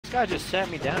guy just sat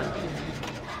me down.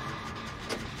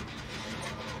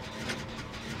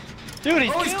 Dude,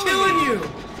 he's killing you!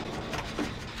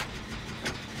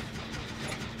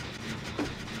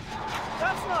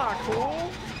 That's not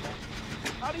cool!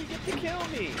 How do you get to kill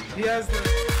me? He has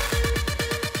the...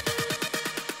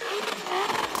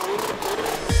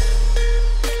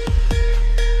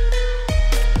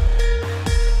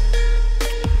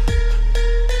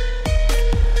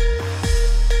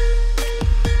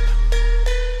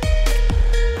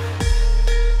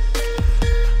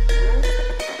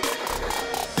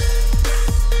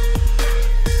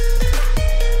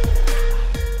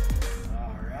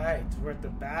 We're at the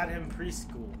Badham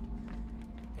Preschool,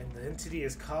 and the entity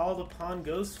is called upon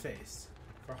Ghostface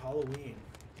for Halloween.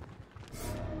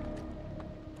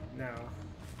 Now,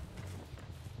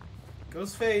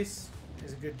 Ghostface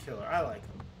is a good killer. I like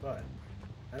him, but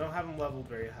I don't have him leveled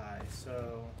very high,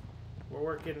 so we're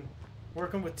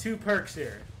working with 2 perks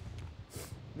here.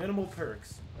 Minimal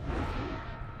perks.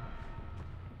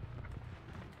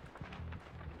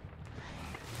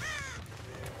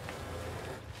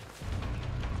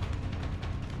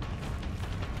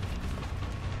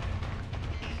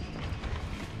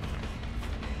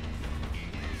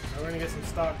 We're gonna get some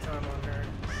stock time on her.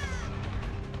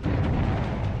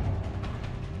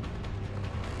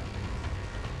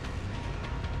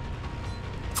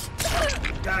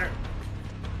 Got her.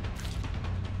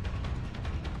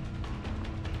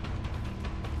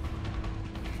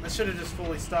 I should have just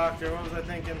fully stocked her. What was I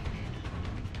thinking?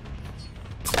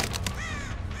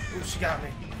 Ooh, she got me.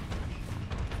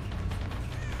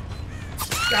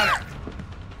 Got her.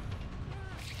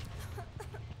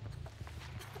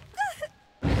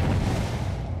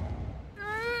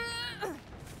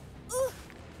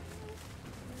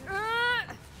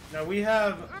 Now we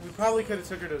probably could have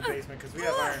took her to the basement because we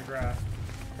have iron grasp.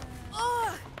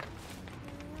 Alright,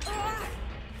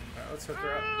 let's hook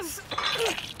her up.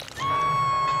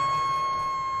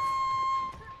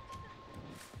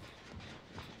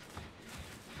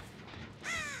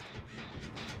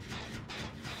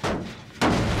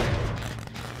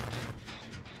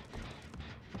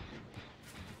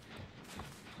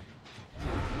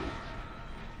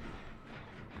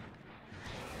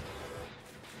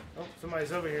 Oh,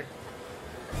 somebody's over here.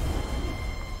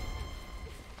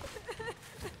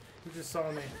 Who just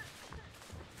saw me?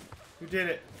 Who did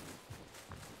it?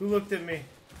 Who looked at me?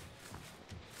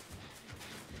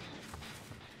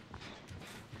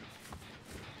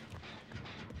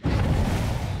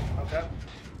 Okay.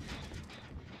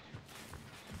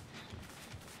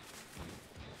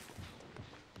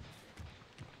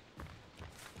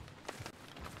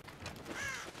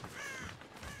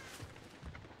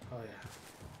 Oh yeah.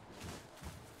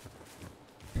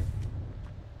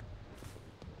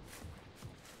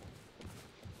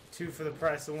 Two for the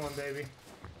price of one, baby.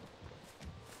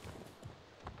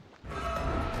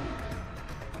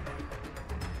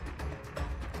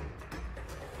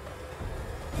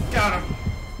 Got him.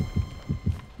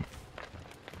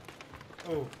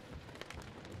 Oh. Oh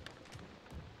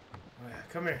yeah,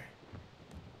 come here.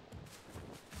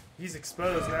 He's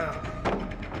exposed now.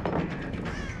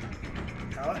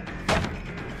 Pallet.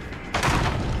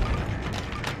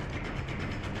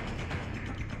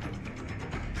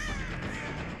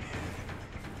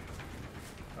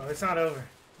 Oh, it's not over.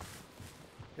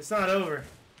 It's not over.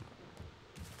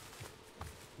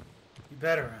 You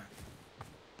better run.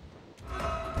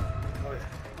 Oh yeah.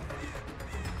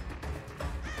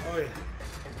 Oh yeah.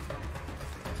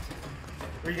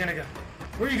 Where are you gonna go?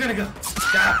 Where are you gonna go?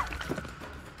 Got it.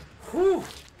 Whew.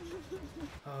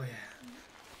 Oh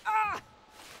yeah.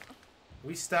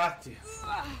 We stocked you.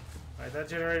 Alright, that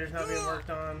generator's not being worked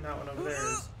on. That one over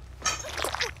there is.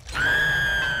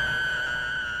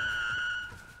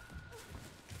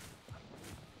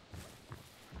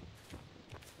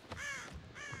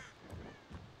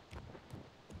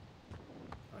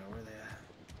 Alright, where are they at?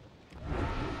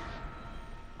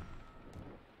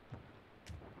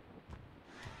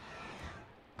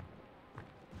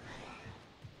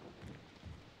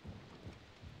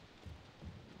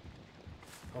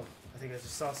 Oh, I think I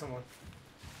just saw someone.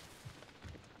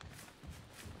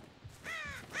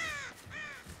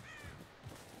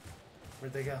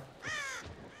 Where'd they go?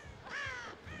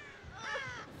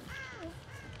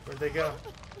 Where'd they go?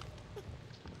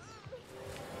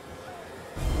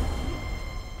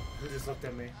 Who just looked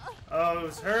at me? Oh, it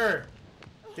was her!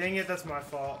 Dang it, that's my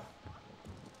fault.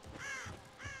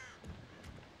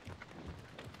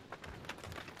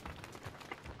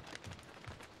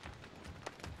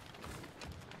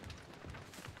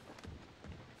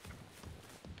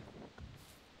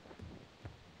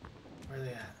 Where are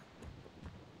they at?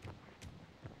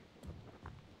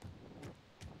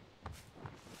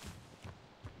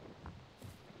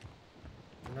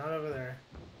 not over there.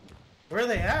 Where are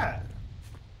they at?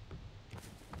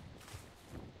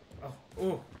 Oh,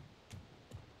 ooh.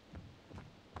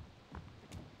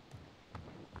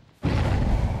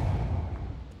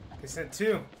 They sent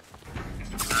 2.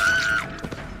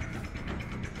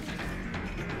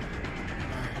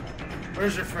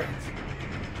 Where's your friends?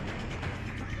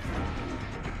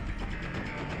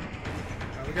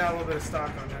 We got a little bit of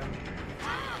stock on them.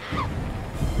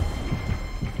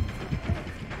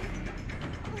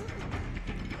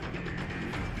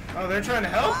 Oh, they're trying to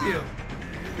help you.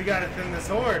 We gotta thin this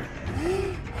horde.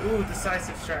 Ooh,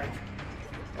 decisive strike.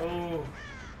 Oh.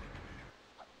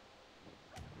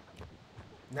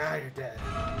 Now you're dead.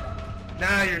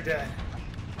 Now you're dead.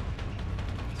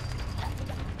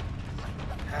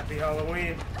 Happy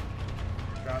Halloween.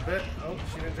 Drop it. Oh,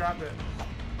 she didn't drop it.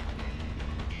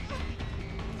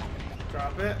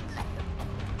 Drop it.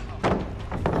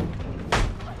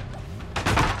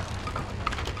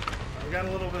 We got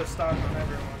a little bit of stock on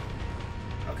everyone.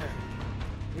 Okay.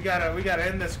 We gotta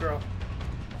end this girl.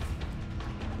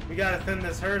 We gotta thin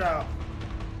this herd out.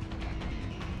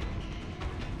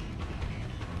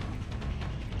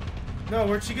 No,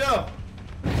 where'd she go?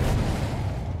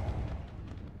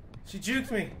 She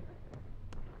juked me.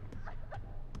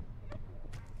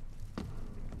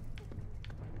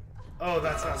 Oh,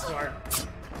 that's not smart.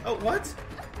 Oh, what?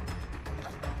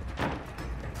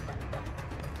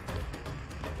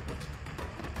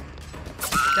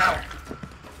 Got her.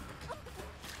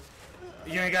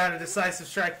 You ain't got a decisive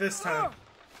strike this time.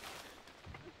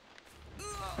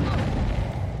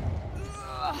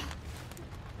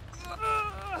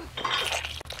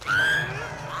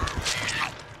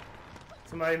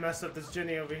 Somebody messed up this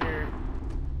Jenny over here.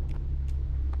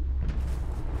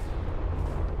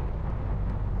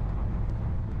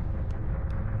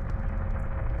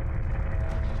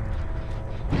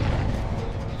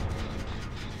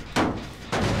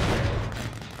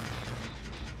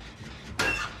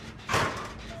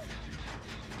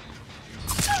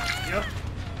 Yep.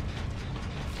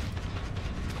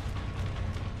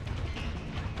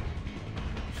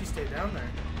 She stayed down there.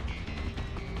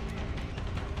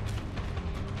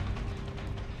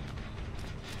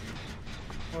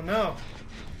 Oh no.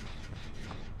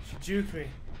 She juked me.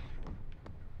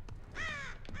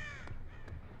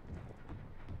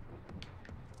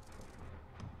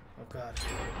 Oh god.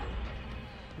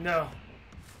 No.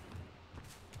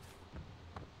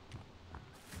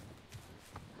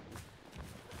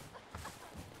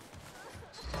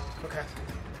 Okay.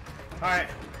 Alright.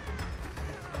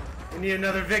 We need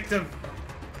another victim.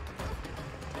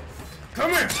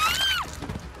 Come here!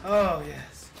 Oh,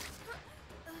 yes.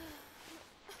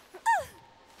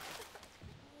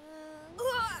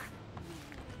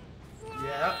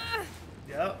 Yep.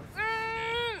 Yep.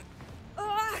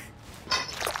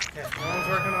 Okay, no one's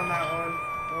working on that one.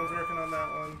 No one's working on that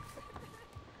one.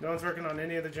 No one's working on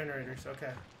any of the generators.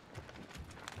 Okay.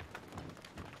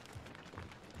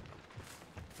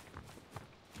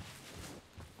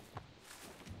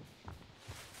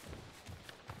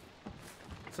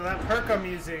 So that perk I'm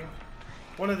using,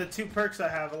 one of the 2 perks I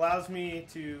have, allows me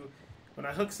to, when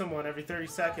I hook someone every 30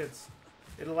 seconds,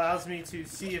 it allows me to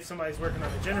see if somebody's working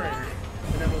on the generator,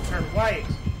 and then it'll turn white.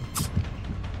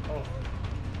 Oh.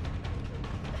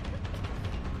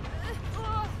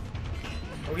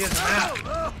 Oh, he has a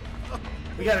map.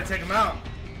 We gotta take him out.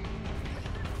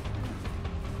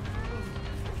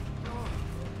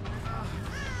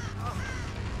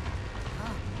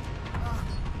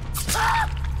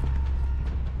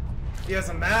 He has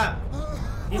a map.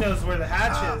 He knows where the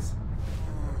hatch is.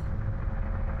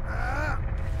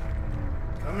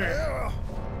 Come here.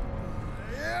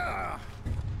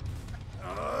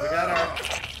 We got our...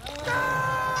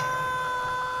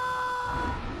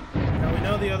 Now we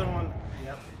know the other one.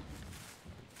 Yep.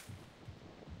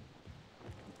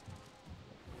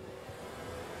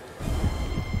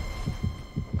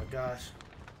 Oh my gosh.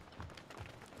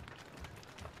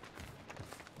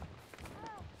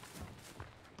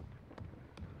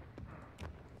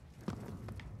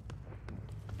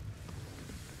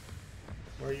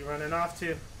 Where are you running off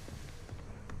to?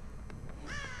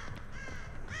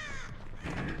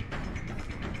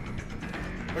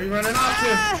 Where are you running off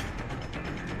to?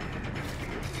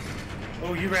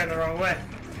 Oh, you ran the wrong way.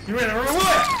 You ran the wrong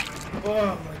way!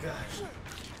 Oh my gosh.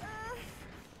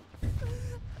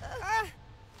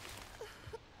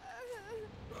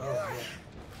 Oh yeah.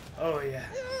 Oh yeah.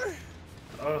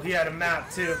 Oh, he had a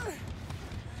map too.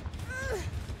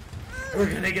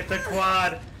 We're gonna get the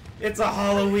quad. It's a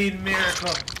Halloween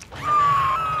miracle.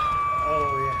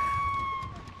 Oh yeah.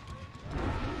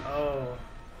 Oh.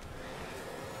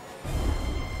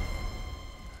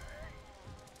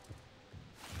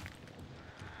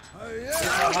 It's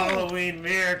a Halloween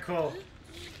miracle.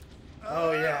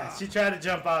 Oh yeah, she tried to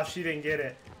jump off, she didn't get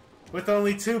it. With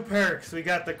only 2 perks, we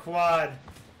got the quad.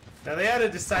 Now they had a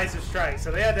decisive strike,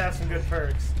 so they had to have some good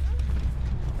perks.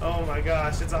 Oh my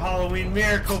gosh, it's a Halloween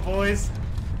miracle, boys.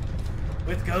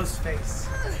 With Ghostface.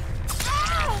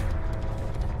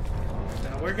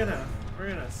 Now we're gonna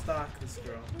stalk this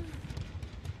girl.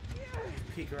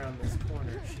 Peek around this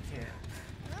corner if she can't.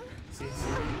 See,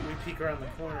 we peek around the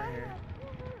corner here.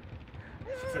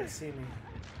 She can't see me.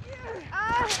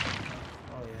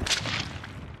 Oh yeah.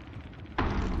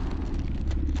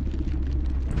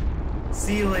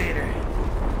 See you later.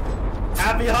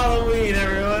 Happy Halloween,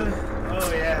 everyone.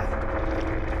 Oh yeah.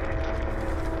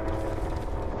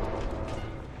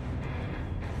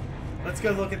 Let's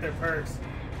go look at their perks.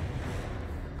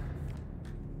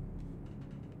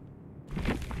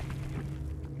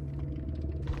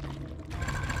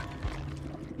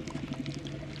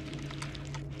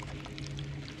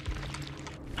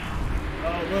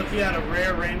 Oh, look, he had a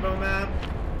rare rainbow map.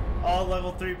 All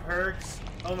level 3 perks.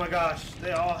 Oh my gosh,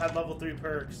 they all had level 3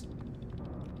 perks.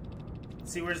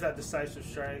 Let's see, where's that decisive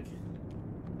strike?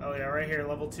 Oh yeah, right here,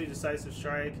 level 2 decisive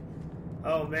strike.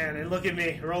 Oh man, and look at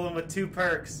me, rolling with 2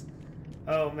 perks.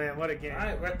 Oh man, what a game.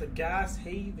 Alright, we're at the Gas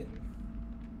Haven.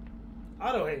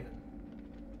 Auto Haven.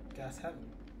 Gas Heaven.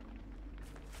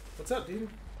 What's up, dude?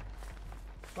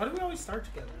 Why do we always start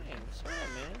together? Man, what's up,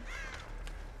 man?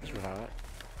 Too hot.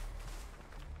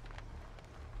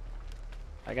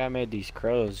 Like I made these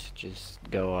crows just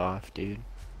go off, dude.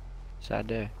 Sad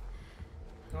day.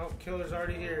 Oh, killer's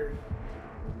already here.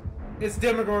 It's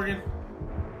Demogorgon.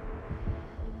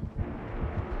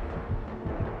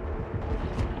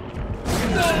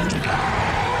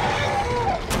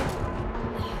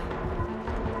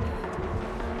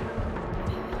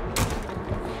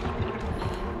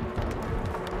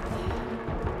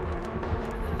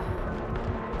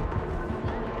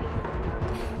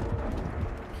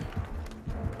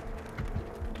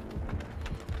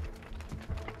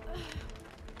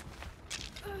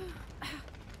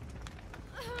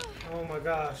 Oh my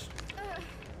gosh.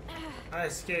 I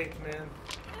escaped, man.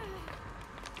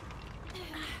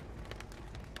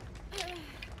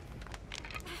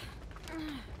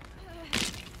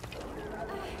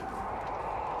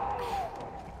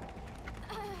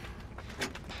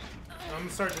 I'm gonna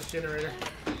start this generator.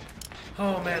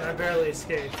 Oh man, I barely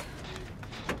escaped.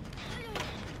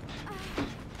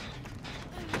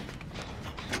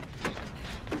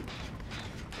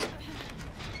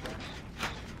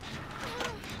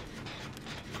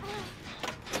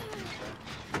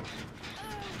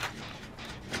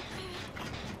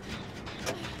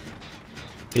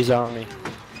 He's on me.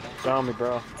 He's on me,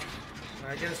 bro.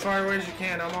 Alright, get as far away as you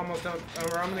can. I'm almost done.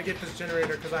 Or I'm gonna get this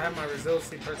generator because I have my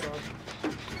resiliency perk on.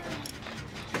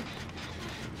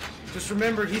 Just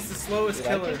remember, he's the slowest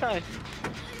killer.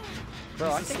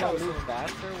 Bro, I think I move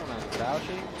faster when I'm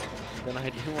crouching than I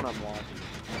do when I'm walking.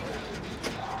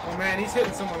 Oh man, he's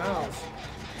hitting someone else.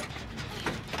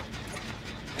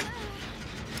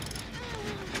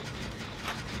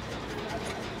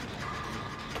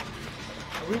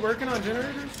 Are we working on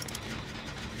generators?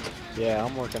 Yeah,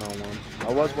 I'm working on one.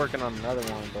 I was working on another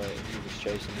one, but he was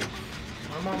chasing me.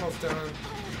 I'm almost done.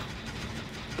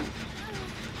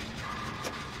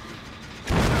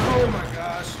 Oh my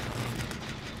gosh.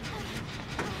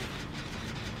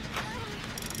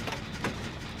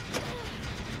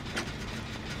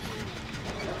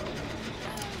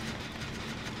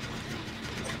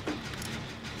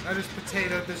 I just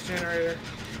potatoed this generator.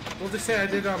 We'll just say I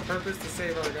did it on purpose to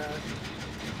save our guy.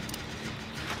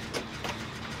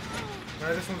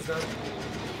 Alright, this one's done.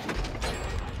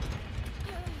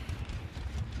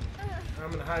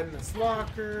 I'm gonna hide in this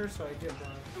locker so I get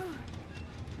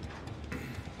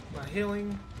my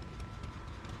healing.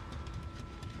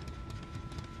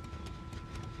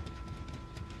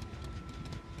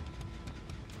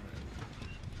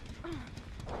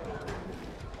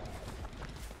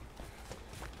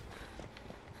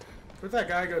 Where'd that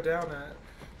guy go down at?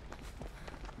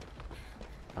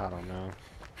 I don't know.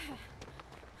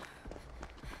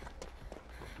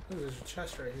 Oh, there's a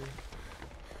chest right here.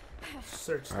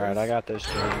 Search this. Alright, I got this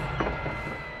dude. Alright,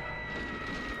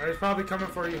 he's probably coming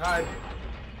for you. Hide.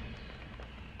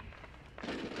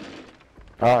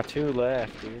 Oh, 2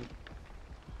 left, dude.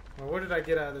 Well, what did I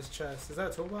get out of this chest? Is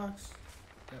that a toolbox?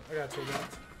 Yeah, I got a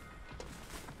toolbox.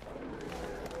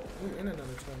 Ooh, and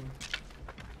another 20.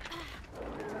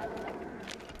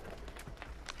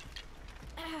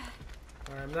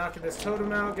 Alright, I'm knocking this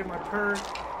totem out, get my perk.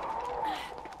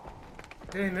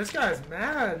 Dang, this guy's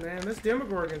mad, man. This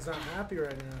Demogorgon's not happy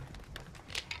right now.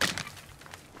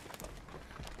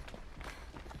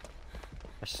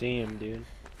 I see him, dude.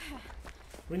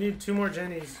 We need 2 more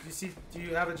Jennies. Do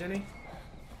you have a Jenny?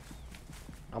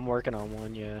 I'm working on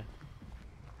one, yeah.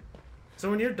 So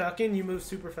when you're ducking, you move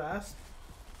super fast?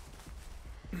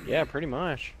 Yeah, pretty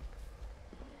much.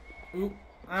 Oop.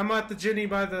 I'm at the Jenny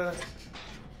by the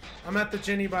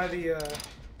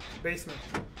basement.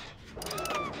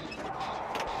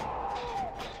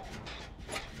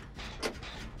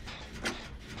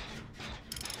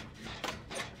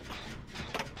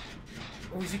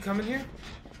 Oh, is he coming here?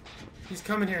 He's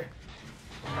coming here.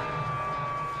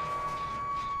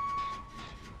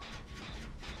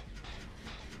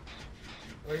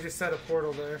 Oh, he just set a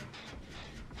portal there.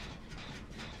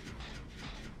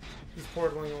 He's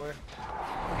portaling away.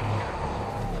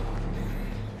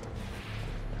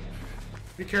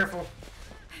 Be careful.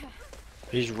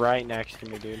 He's right next to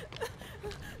me, dude.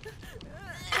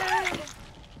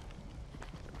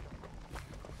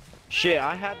 Shit,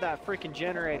 I had that freaking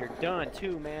generator done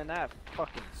too, man. That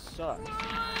fucking sucks.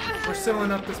 We're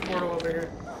sealing up this portal over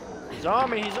here. He's on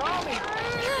me, he's on me!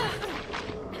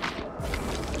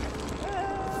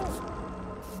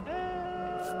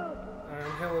 Alright,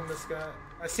 I'm healing this guy.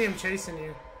 I see him chasing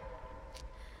you.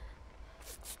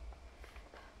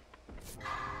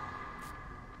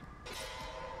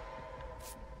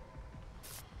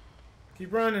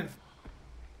 Keep running.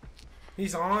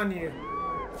 He's on you.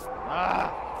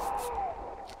 Ah!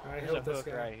 Alright, There's heal a this hook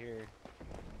guy. right here.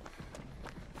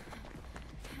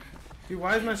 Dude,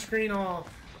 why is my screen all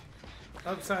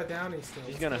upside down?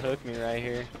 He's gonna hook me right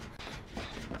here.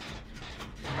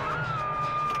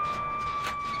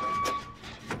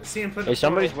 I see him put. Hey,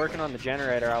 somebody's working on the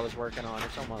generator I was working on.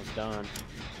 It's almost done.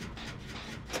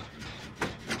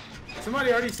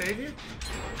 Somebody already saved you?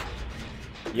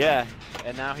 Yeah,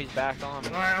 and now he's back on me.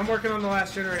 Alright, I'm working on the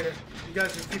last generator. You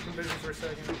guys just keep him busy for a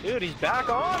second. Dude, he's back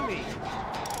on me!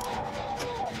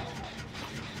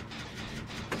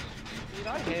 Dude,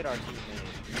 I hate our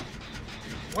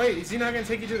teammate. Wait, is he not gonna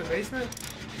take you to the basement?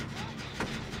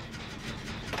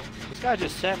 This guy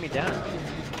just sat me down.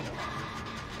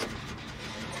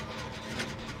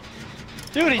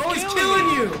 Dude, he's killing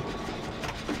you!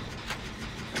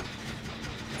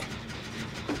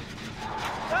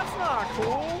 That's not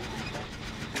cool.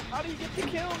 How do you get to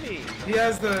kill me? He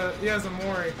has a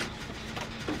mori.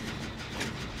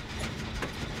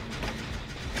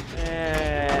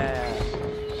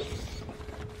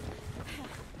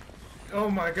 Oh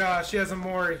my gosh, he has a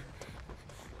mori.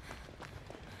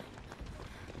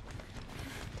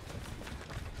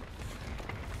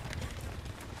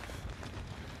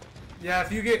 Yeah,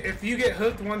 if you get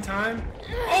hooked one time.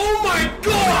 Oh my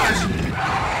gosh!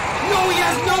 No, he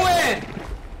has no head!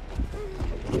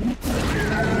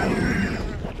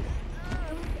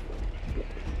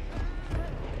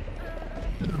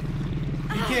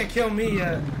 You can't kill me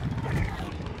yet.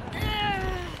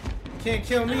 Can't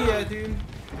kill me yet, dude.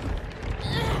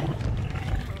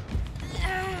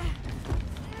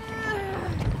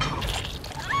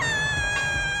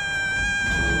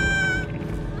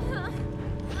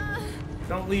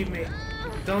 Don't leave me.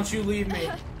 Don't you leave me.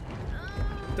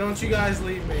 Don't you guys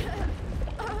leave me.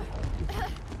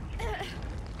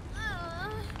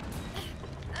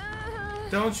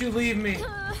 Don't you leave me.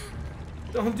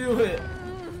 Don't do it.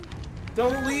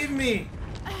 Don't leave me.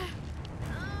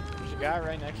 There's a guy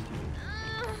right next to you.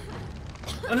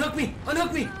 Unhook me.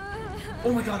 Unhook me.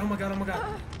 Oh my god. Oh my god. Oh my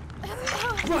god.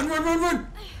 Run, run, run, run.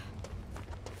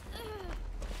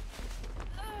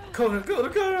 Coda, Coda,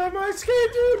 Coda. I'm my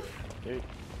escape, dude. Dude,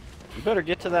 you better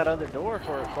get to that other door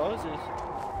before it closes.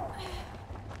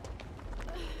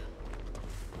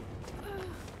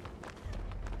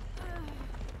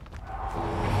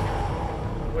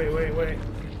 Wait, wait, wait.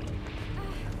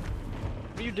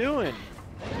 What are you doing?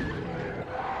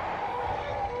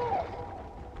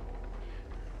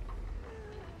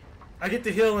 I get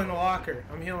to heal in the locker.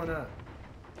 I'm healing up.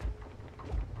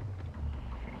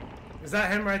 Is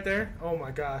that him right there? Oh my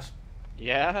gosh.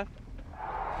 Yeah?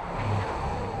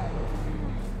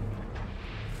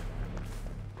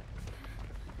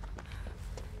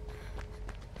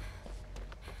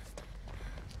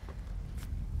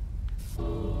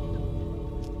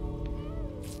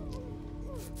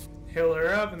 Heal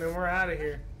her up and then we're out of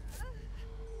here.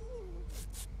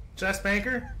 Should I spank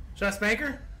her? Should I spank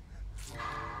her?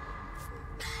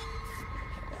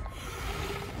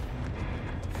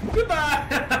 Goodbye!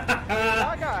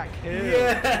 I got killed.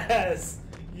 Yes!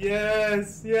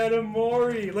 Yes! You had a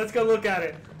mori. Let's go look at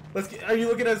it. Are you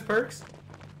looking at his perks?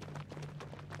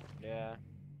 Yeah.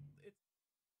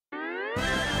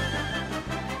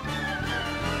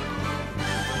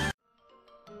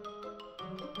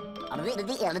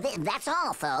 That's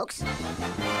all, folks.